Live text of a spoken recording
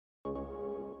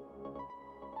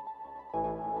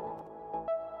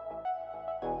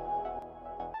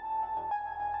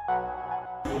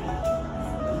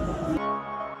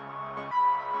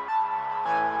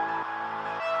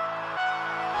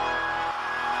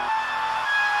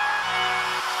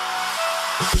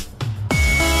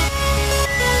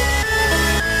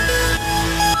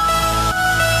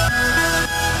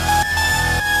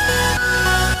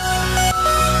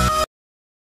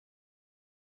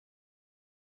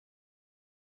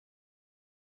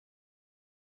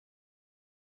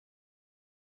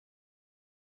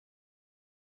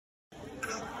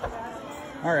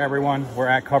All right, everyone, we're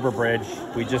at Cover Bridge.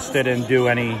 We just didn't do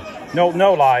any, no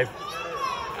live.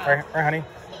 Right, honey?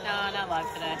 No, not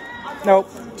live today. Nope.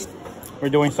 We're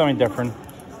doing something different.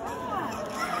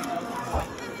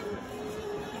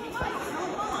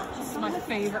 This is my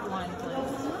favorite one,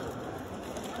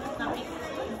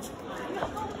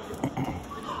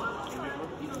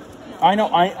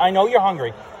 I know you're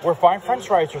hungry. We're fine French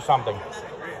fries or something.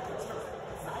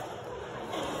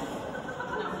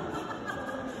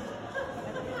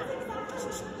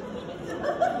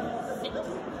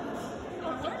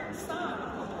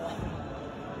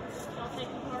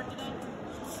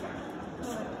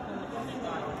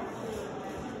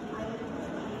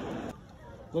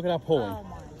 Look at that pulley. Oh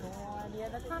my god, yeah,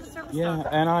 that's not a service Yeah, dog.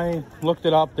 and I looked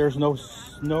it up. There's no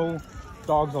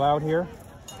dogs allowed here.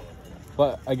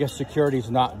 But I guess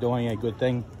security's not doing a good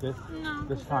thing this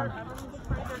time.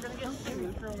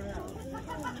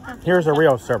 Here's a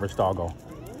real service doggo.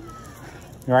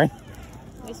 You right?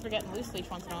 At least we're getting loose leash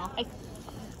once in a while.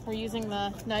 We're using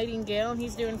the Nightingale, and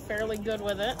he's doing fairly good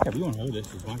with it. Yeah, if you want to hold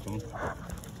this, it's my phone.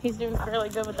 He's doing fairly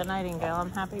good with the Nightingale.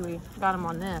 I'm happy we got him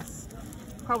on this.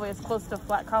 Probably as close to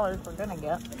flat collar as we're gonna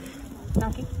get.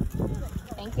 Nucky.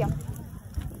 Thank you.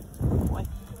 Good boy.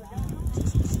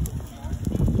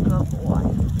 Good boy.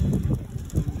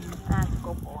 That's a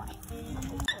good boy.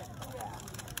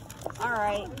 All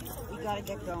right, we gotta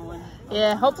get going.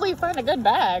 Yeah, hopefully you find a good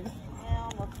bag. Yeah,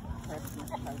 look for Christmas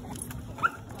presents.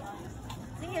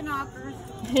 See you, knockers.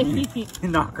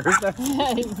 Knockers.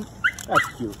 That's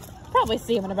cute. Probably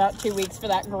see him in about 2 weeks for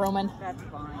that grooming. That's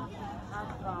fine.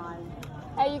 That's fine.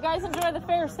 Hey, you guys enjoy the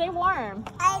fair. Stay warm.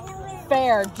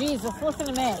 Fair. Jesus, listen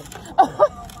to me.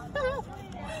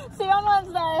 See you on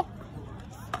Wednesday.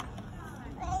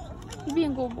 You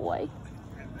being a good boy.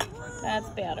 That's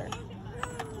better.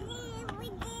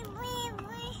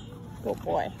 Good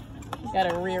boy. You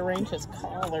gotta rearrange his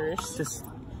collars. Just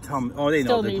tell me. Oh, they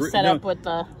Still know. new setup with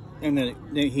the... And then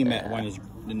he met one of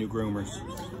the new groomers.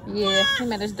 Yeah, he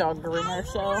met his dog groomer,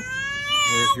 so...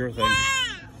 Where's your thing?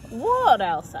 What,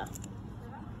 Elsa?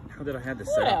 How did I have this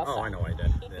What set up? else? Oh, I know I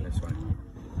did. Then this way.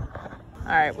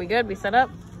 Alright, we good? We set up?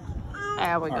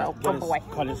 There we go. Right, Good boy.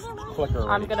 Cut his flicker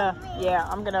already. I'm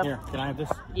gonna... Here, can I have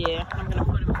this? Yeah, I'm gonna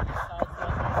put him on the side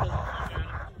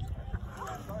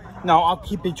so No, I'll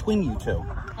keep between you two.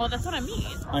 Oh, that's what I mean.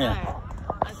 Oh, yeah. Alright.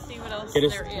 Let's see what else Get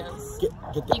his- there is. Get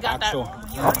the You got actual. that?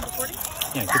 You already recording?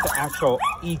 Yeah, get the actual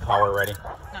e-collar ready.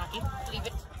 No, leave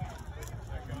it.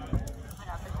 I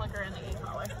got the clicker and the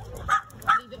e-collar.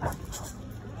 Leave it.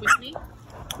 With me?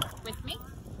 With me?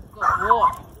 Good boy.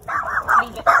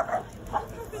 Leave it.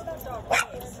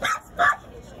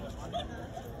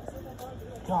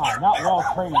 God, not well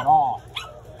trained at all.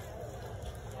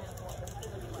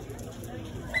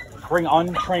 Bring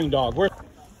untrained dog. Where?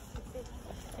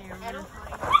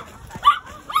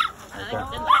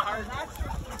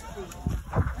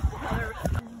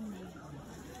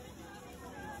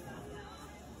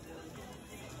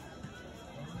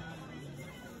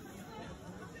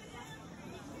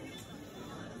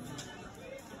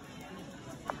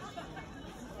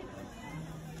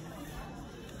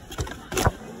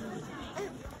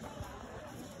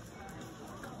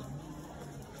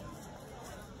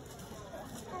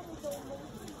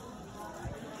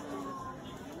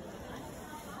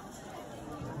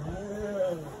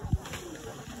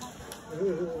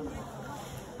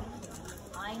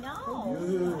 I know.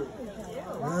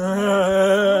 I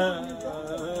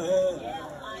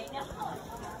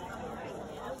know.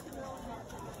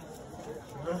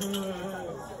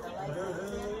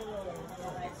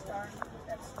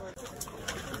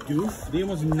 Goof, he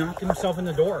almost knocked himself in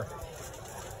the door.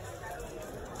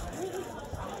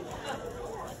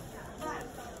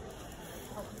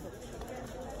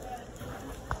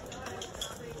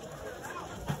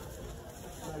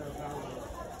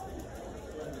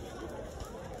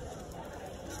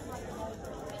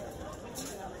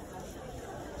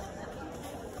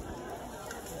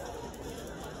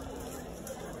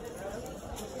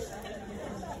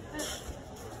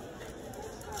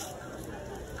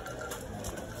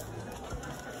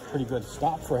 Pretty good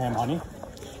stop for him, honey.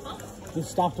 He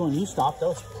stopped when you stopped. That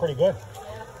was pretty good.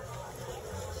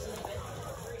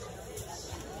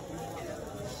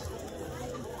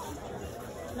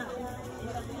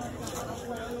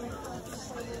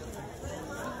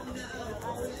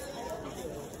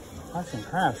 Arts and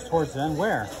crafts towards the end.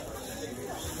 Where?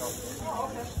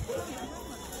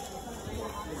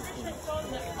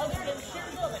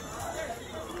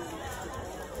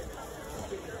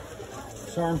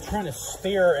 So I'm trying to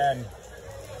steer and...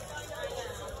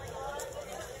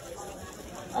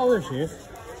 Oh, there she is.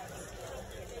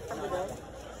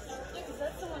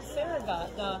 That's the one Sarah America,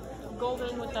 the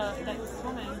golden with the that's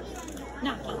swimming.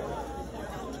 Naki.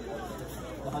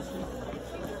 The husky?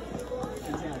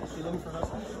 Yeah, is she looking for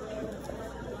huskies?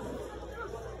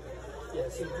 Yeah,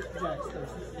 see, Jack's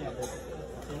thirsty. Yeah,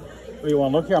 Oh, you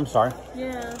want to look here? I'm sorry.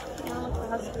 Yeah, I look for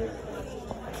husky.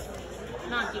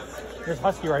 Naki. There's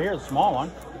husky right here, the small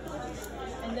one.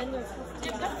 And then there's husky.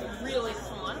 Yeah, that's really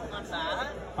small. I don't want that.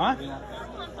 Huh? I don't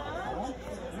want that.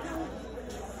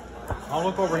 I'll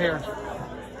look over here.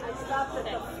 I stopped at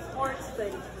the sports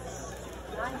thing.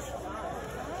 Nice.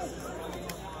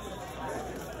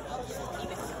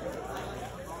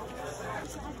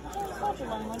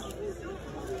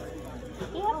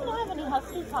 You happen to have any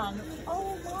husky cons?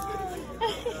 Oh,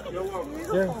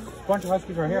 my. There's a bunch of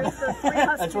huskies right here.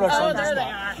 That's what I Oh, was there saying. they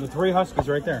are. The 3 huskies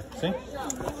right there. See? Would you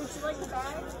like the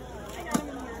bag? I got them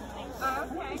in here. Oh,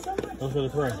 okay. Those are the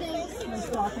 3. Nice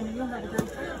talking to you.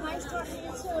 Nice talking to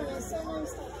you too. And it's so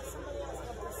nice that somebody else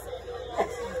got to say.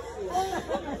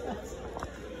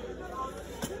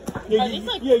 Yeah, Are these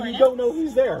like you printouts? don't know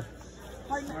he's there.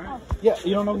 Pardon? Oh, Yeah,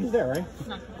 you don't know he's there, right?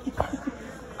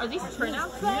 Are these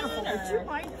printouts then? would you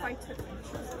mind if I took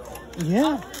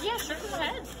Yeah. Yeah, sure, go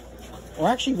ahead. Or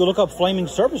actually, you could look up Flaming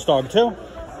Service Dog, too.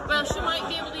 Well, she might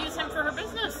be able to use him for her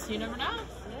business. You never know.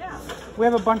 Yeah. We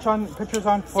have a bunch on pictures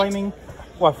on Flaming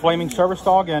Service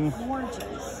Dog and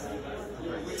Gorgeous.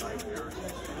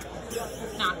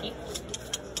 Naki.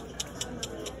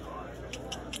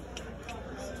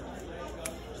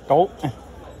 Gold.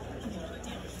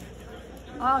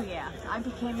 Oh yeah, I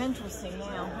became interesting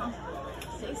now, huh?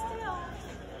 Stay still.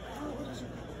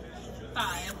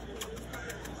 5.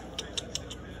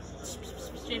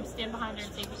 James, stand behind her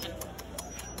and see if you can.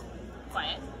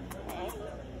 Quiet.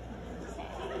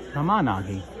 Come on,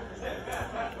 Nagi.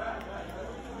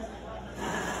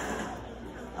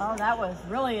 Oh, that was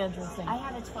really interesting. I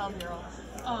have a 12-year-old.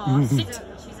 Oh, sit.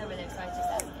 She's over there, so I just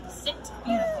asked. Sit.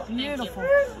 Beautiful. Beautiful.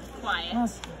 Thank you. Quiet.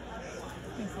 Yes.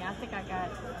 Let me see, I think I got.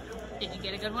 Did you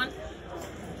get a good one?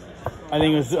 I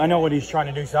know what he's trying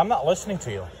to do, so I'm not listening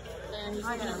to you.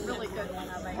 I got a really good one.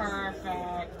 I think.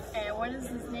 Perfect. And what is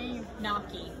his name?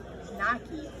 Naki.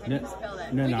 Naki. How do you spell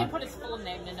that? No, We no. can put his full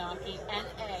name, Nanaki.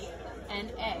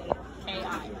 N-A-N-A-K-I.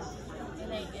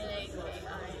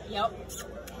 N-A-N-A-K-I. Yep.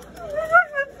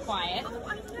 Quiet.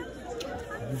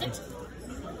 Sit.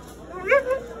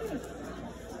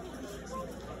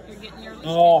 You're getting your leash.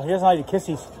 Oh, he doesn't like the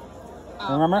kissies.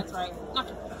 Oh, remember? That's right.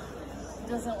 Naki.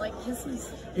 Doesn't like kisses.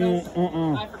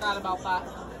 I forgot about that.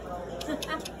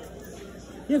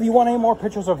 Yeah, if you want any more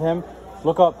pictures of him,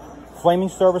 look up Flaming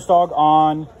Service Dog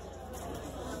on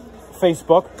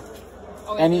Facebook.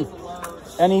 Oh, And it he- is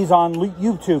loads. And he's on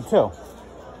YouTube, too.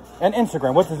 And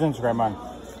Instagram. What's his Instagram on?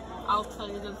 I'll tell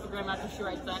you his Instagram after she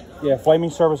writes that. Yeah, Flaming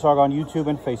Service Dog on YouTube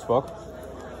and Facebook.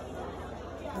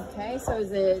 Okay, so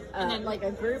is it then- like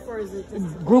a group or is it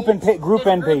just Group and There's a page. group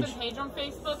and page on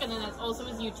Facebook, and then that's also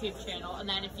his YouTube channel. And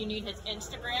then if you need his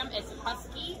Instagram, it's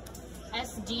Husky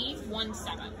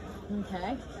SD17.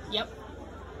 Okay. Yep.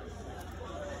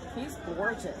 He's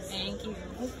gorgeous. Thank you.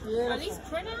 He's Are beautiful. these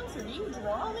printouts, or do you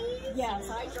draw these? Yes,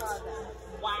 I draw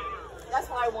that. Wow. That's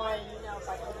why I wanted to know if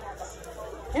I could have it.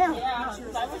 Yeah. Yeah,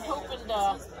 'cause I was hoping to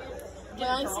When get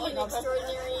I a see drawing an of it.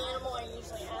 extraordinary animal, I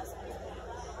usually ask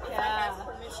if I Yeah. have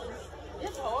permission. Yeah,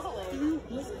 totally.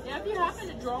 Yeah, if you happen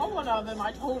to draw one of them,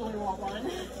 I totally want one.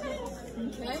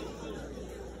 Okay.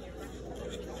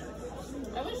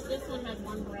 I wish this one had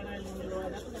one red eye in the middle.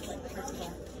 That would look like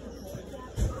crystal.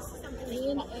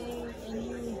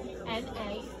 N-A-N-U.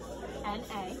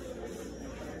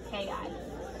 N-A-N-A-K-I.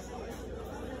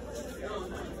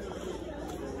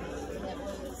 That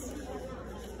was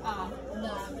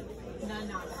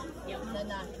Nanaki. Yep.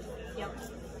 Nanaki. Yep.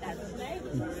 That's his name.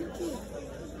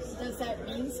 Does that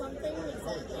mean something? Is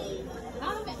that a...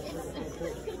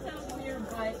 It could sound weird,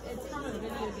 but it's from a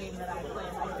video game that I play.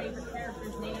 My favorite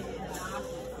character's name is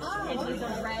Nanaki. And he's a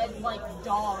red, like,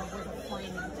 dog with a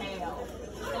flaming tail.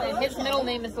 And then his middle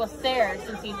name is Lacer,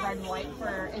 since he's red and white.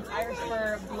 It's Irish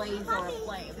for blaze or a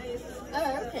flame.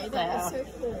 Oh, okay. That is so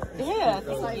cool. Yeah,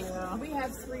 It's like, we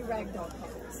have 3 ragdoll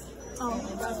cats. Oh.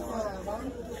 And that's one of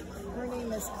them. Her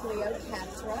name is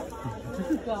Cleopatra.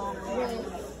 With,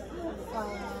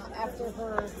 after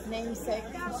her namesake,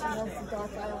 she has the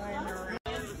dark eyeliner.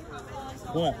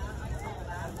 What?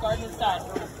 Garden side.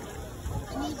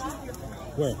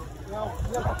 Where?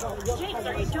 Jake,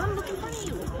 are you done looking for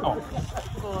you? Oh,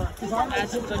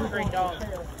 That's a good great dog.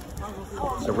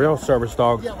 it's a real service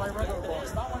dog.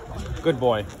 Good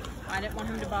boy. I didn't want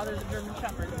him to bother the German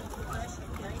Shepherd.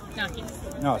 Naki.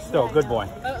 No, still good boy.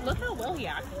 Look how well he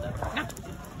acted. Naki.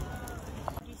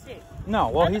 You see? No,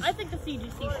 well, he's... I think the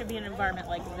CGC should be an environment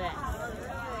like this.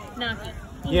 Naki.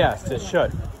 Yes, it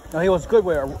should. No, he's good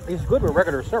with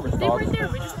regular service Stay dogs. right there.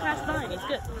 We just passed by and he's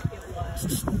good.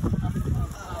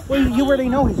 Well, you already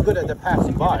know he's good at the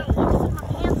passing by. I don't look at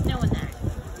my pants knowing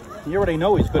that. You already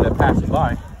know he's good at passing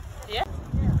by.